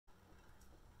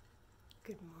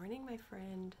Good morning, my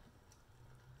friend.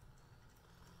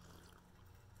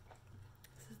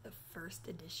 This is the first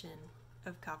edition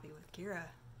of Coffee with Ciara.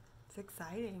 It's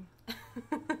exciting.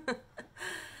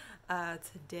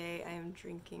 Today I am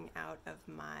drinking out of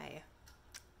my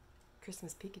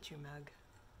Christmas Pikachu mug.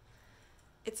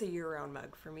 It's a year-round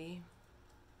mug for me.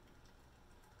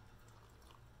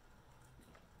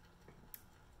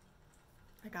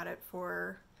 I got it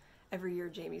for every year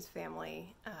Jamie's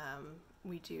family.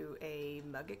 We do a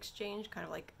mug exchange, kind of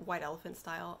like white elephant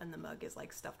style, and the mug is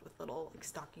like stuffed with little like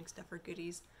stocking stuffer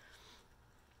goodies.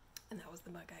 And that was the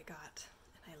mug I got,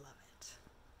 and I love it.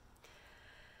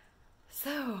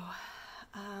 So,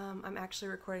 I'm actually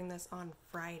recording this on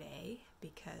Friday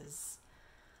because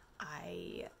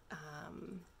I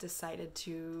decided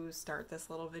to start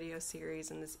this little video series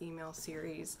and this email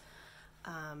series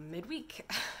midweek.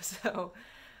 So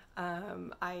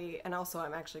I'm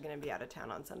actually going to be out of town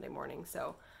on Sunday morning,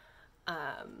 so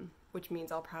which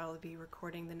means I'll probably be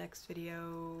recording the next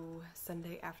video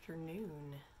Sunday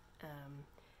afternoon.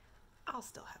 I'll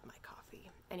still have my coffee.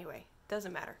 Anyway,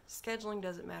 doesn't matter. Scheduling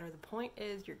doesn't matter. The point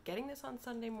is you're getting this on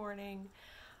Sunday morning.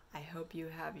 I hope you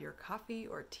have your coffee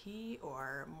or tea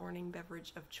or morning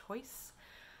beverage of choice.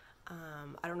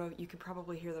 I don't know, you can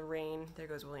probably hear the rain. There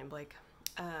goes William Blake.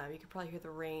 You can probably hear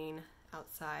the rain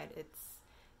outside. It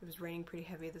was raining pretty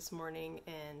heavy this morning,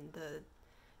 and you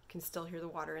can still hear the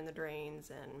water in the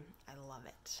drains, and I love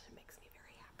it. It makes me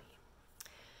very happy.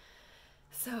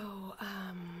 So,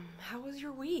 how was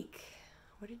your week?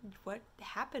 What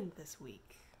happened this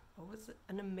week? What was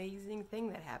an amazing thing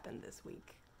that happened this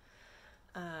week?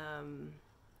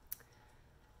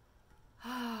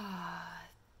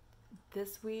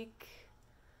 This week,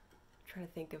 I'm trying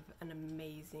to think of an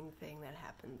amazing thing that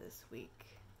happened this week.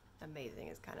 Amazing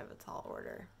is kind of a tall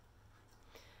order.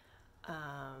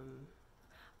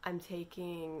 I'm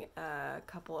taking a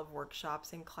couple of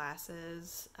workshops and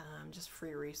classes, just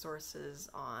free resources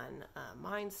on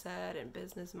mindset and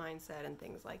business mindset and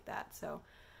things like that. So,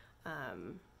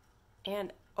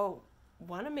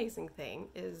 one amazing thing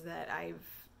is that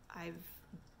I've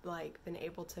like been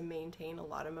able to maintain a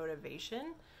lot of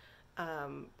motivation,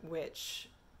 which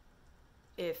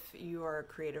if you are a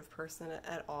creative person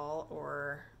at all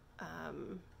or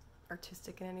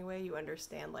artistic in any way, you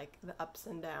understand like the ups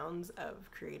and downs of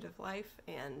creative life,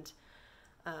 and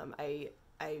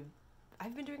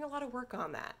I've been doing a lot of work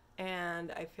on that,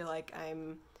 and I feel like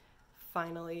I'm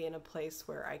finally in a place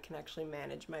where I can actually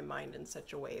manage my mind in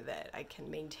such a way that I can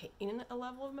maintain a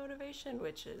level of motivation,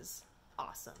 which is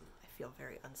awesome. I feel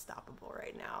very unstoppable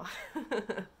right now.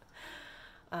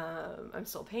 I'm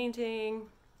still painting.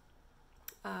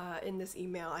 In this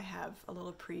email, I have a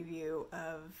little preview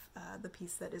of the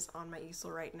piece that is on my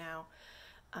easel right now.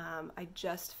 I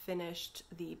just finished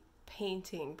the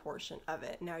painting portion of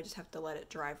it. Now I just have to let it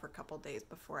dry for a couple days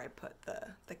before I put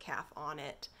the calf on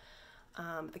it.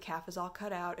 The calf is all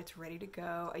cut out. It's ready to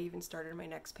go. I even started my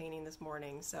next painting this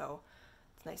morning, so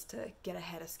it's nice to get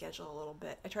ahead of schedule a little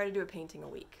bit. I try to do a painting a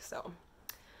week, so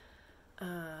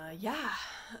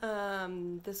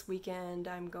this weekend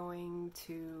I'm gonna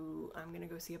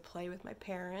go see a play with my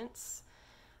parents.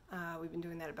 We've been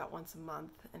doing that about once a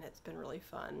month, and it's been really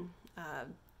fun.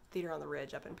 Theater on the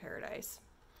Ridge up in Paradise.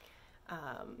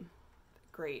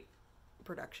 Great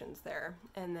productions there.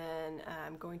 And then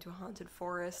I'm going to a haunted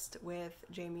forest with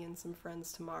Jamie and some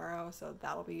friends tomorrow, so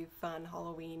that'll be fun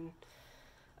Halloween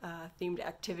themed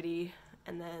activity.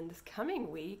 And then this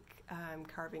coming week, I'm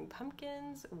carving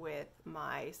pumpkins with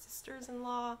my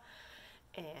sisters-in-law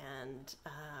and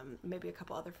maybe a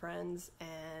couple other friends.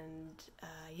 And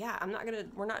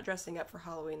we're not dressing up for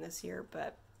Halloween this year,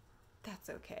 but that's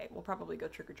okay. We'll probably go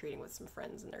trick-or-treating with some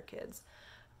friends and their kids.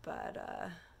 But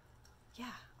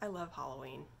I love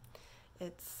Halloween.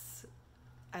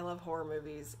 I love horror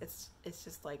movies. It's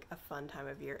just like a fun time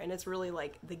of year, and it's really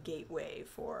like the gateway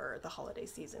for the holiday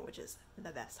season, which is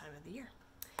the best time of the year.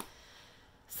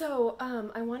 So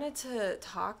I wanted to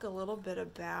talk a little bit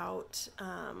about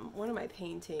one of my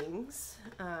paintings.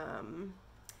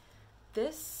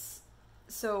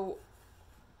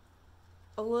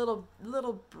 A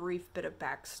little brief bit of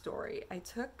backstory. I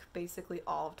took basically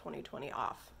all of 2020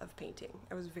 off of painting.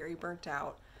 I was very burnt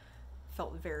out.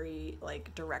 Felt very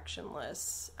like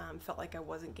directionless, felt like I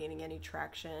wasn't gaining any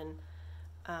traction,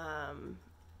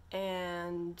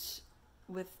 and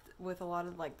with a lot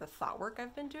of like the thought work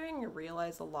I've been doing, I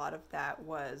realized a lot of that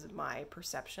was my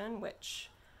perception, which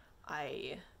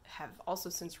I have also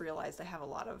since realized I have a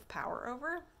lot of power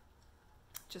over,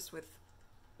 just with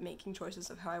making choices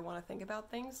of how I want to think about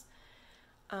things.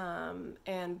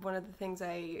 And one of the things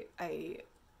I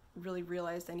really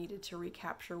realized I needed to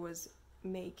recapture was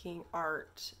making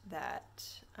art that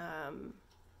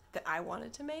that I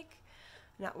wanted to make,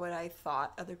 not what I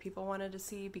thought other people wanted to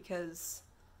see, because,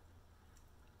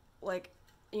 like,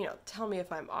 you know, tell me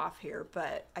if I'm off here,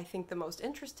 but I think the most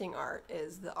interesting art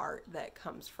is the art that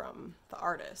comes from the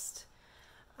artist.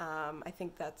 I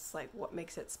think that's like what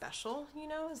makes it special, you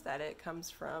know, is that it comes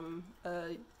from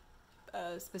a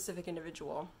specific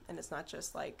individual, and it's not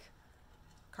just like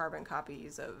carbon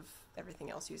copies of everything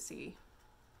else you see.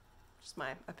 Just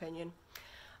my opinion.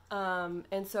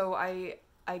 And so I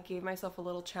gave myself a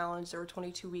little challenge. There were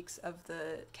 22 weeks of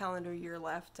the calendar year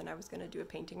left, and I was going to do a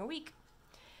painting a week.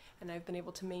 And I've been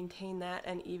able to maintain that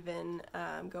and even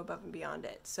go above and beyond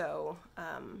it. So,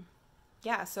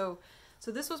 yeah, so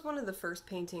this was one of the first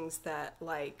paintings that,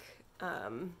 like,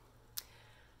 so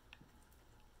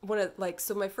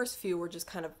my first few were just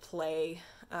kind of play,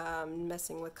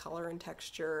 messing with color and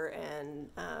texture, and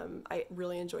I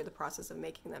really enjoyed the process of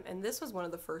making them. And this was one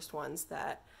of the first ones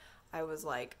that I was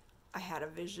like, I had a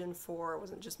vision for. I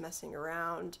wasn't just messing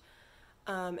around.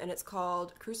 And it's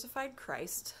called Crucified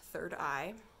Christ, Third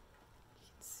Eye. You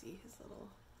can see his little...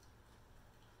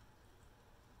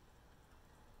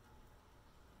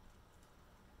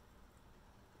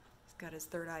 He's got his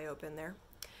third eye open there.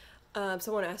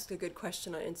 Someone asked a good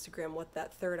question on Instagram what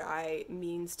that third eye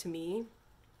means to me.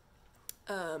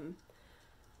 And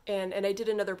I did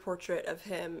another portrait of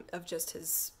him, of just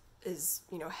his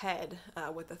you know, head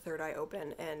with the third eye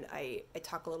open, and I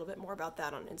talk a little bit more about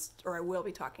that on or I will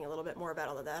be talking a little bit more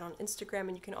about that on Instagram,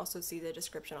 and you can also see the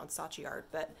description on Saatchi Art.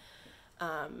 But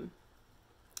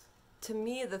to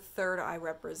me, the third eye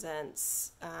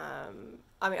represents,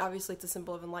 I mean, obviously it's a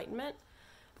symbol of enlightenment,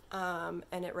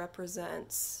 and it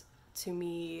represents to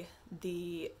me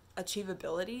the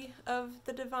achievability of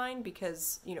the divine,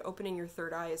 because, you know, opening your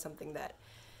third eye is something that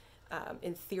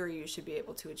in theory you should be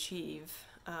able to achieve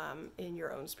in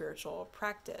your own spiritual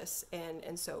practice,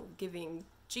 and so giving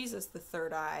Jesus the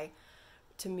third eye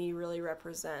to me really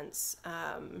represents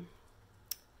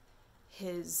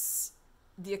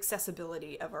the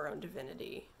accessibility of our own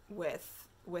divinity with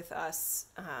us.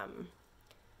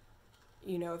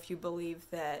 You know, if you believe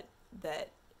that the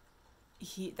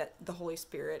Holy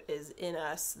Spirit is in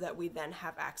us, that we then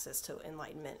have access to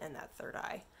enlightenment and that third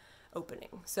eye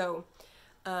opening. So,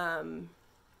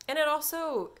 and it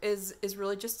also is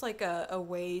really just like a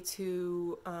way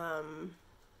to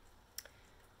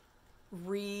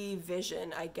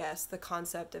revision, I guess, the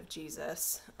concept of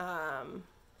Jesus.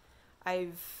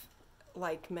 I've,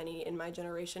 like many in my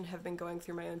generation, have been going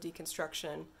through my own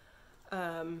deconstruction,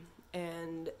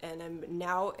 and I'm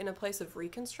now in a place of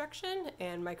reconstruction,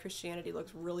 and my Christianity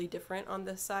looks really different on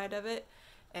this side of it.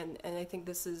 And I think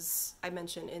this is, I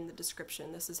mentioned in the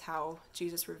description, this is how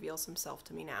Jesus reveals himself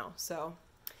to me now. So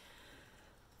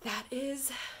that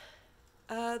is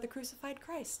the Crucified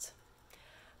Christ.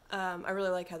 I really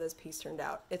like how this piece turned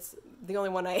out. It's the only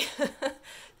one I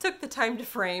took the time to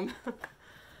frame.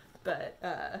 But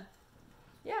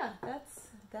yeah,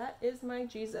 that is my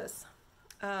Jesus.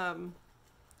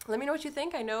 Let me know what you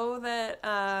think. I know that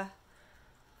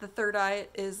the third eye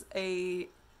is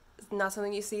not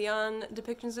something you see on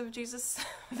depictions of Jesus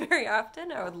very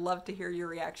often. I would love to hear your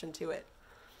reaction to it.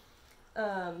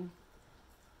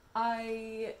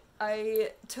 I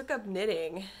took up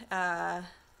knitting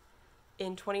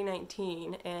in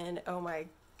 2019, and oh my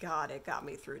god, it got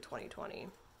me through 2020.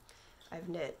 I've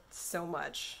knit so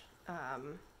much.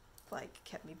 Like,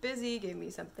 kept me busy, gave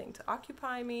me something to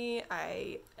occupy me.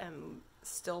 I am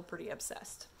still pretty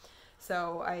obsessed.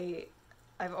 So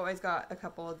I've always got a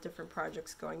couple of different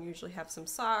projects going. Usually have some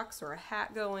socks or a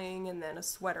hat going, and then a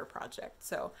sweater project.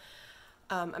 So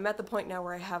I'm at the point now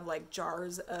where I have like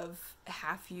jars of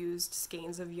half-used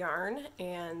skeins of yarn,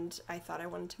 and I thought I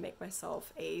wanted to make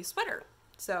myself a sweater.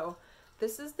 So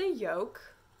this is the yoke,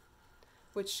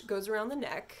 which goes around the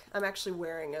neck. I'm actually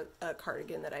wearing a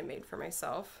cardigan that I made for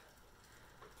myself.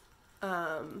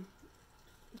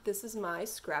 This is my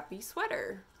scrappy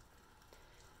sweater.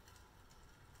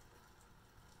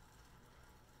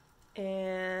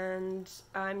 And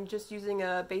I'm just using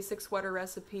a basic sweater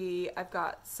recipe. I've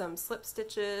got some slip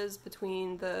stitches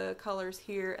between the colors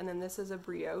here, and then this is a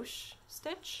brioche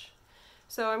stitch.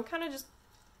 So I'm kind of just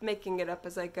making it up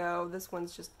as I go. This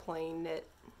one's just plain knit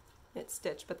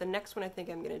stitch, but the next one I think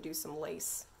I'm gonna do some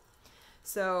lace.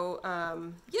 So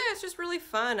yeah, it's just really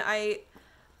fun. I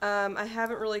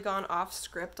haven't really gone off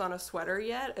script on a sweater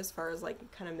yet, as far as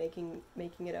like kind of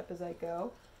making it up as I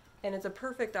go, and it's a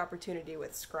perfect opportunity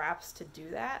with scraps to do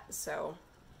that. So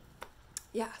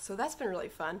yeah, so that's been really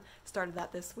fun. Started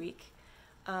that this week.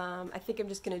 I think I'm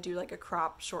just gonna do like a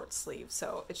crop short sleeve,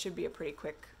 so it should be a pretty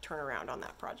quick turnaround on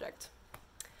that project.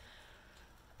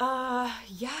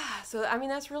 Yeah, so I mean,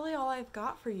 that's really all I've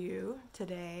got for you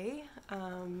today.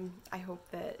 I hope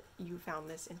that you found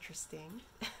this interesting.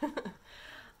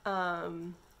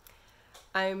 um,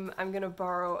 I'm gonna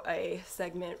borrow a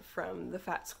segment from the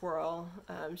Fat Squirrel.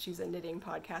 She's a knitting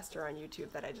podcaster on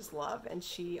YouTube that I just love, and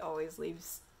she always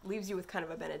leaves you with kind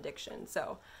of a benediction.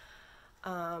 So,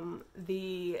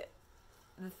 the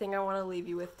thing I want to leave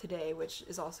you with today, which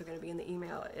is also going to be in the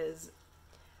email, is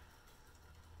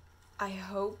I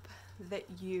hope that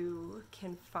you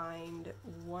can find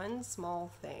one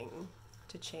small thing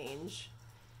to change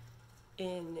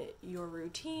in your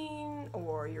routine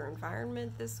or your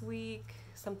environment this week,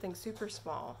 something super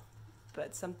small,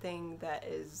 but something that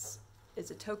is a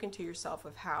token to yourself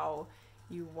of how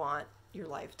you want your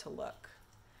life to look.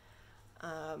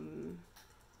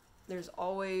 There's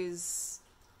always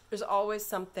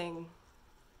something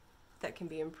that can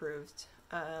be improved,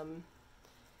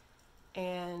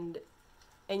 and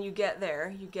you get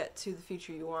there. You get to the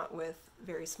future you want with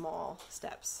very small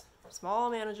steps, small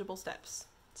manageable steps.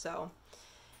 So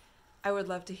I would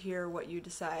love to hear what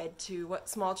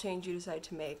small change you decide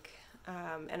to make,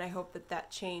 and I hope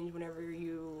that change, whenever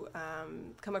you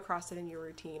come across it in your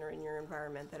routine or in your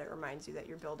environment, that it reminds you that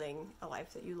you're building a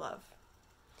life that you love.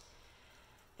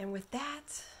 And with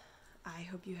that, I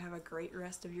hope you have a great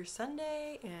rest of your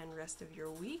Sunday and rest of your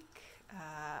week.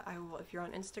 If you're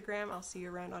on Instagram, I'll see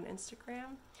you around on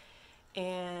Instagram.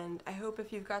 And I hope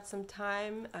if you've got some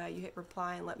time, you hit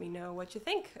reply and let me know what you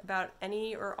think about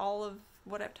any or all of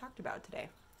what I've talked about today.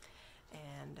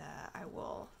 And I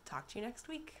will talk to you next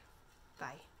week.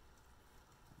 Bye.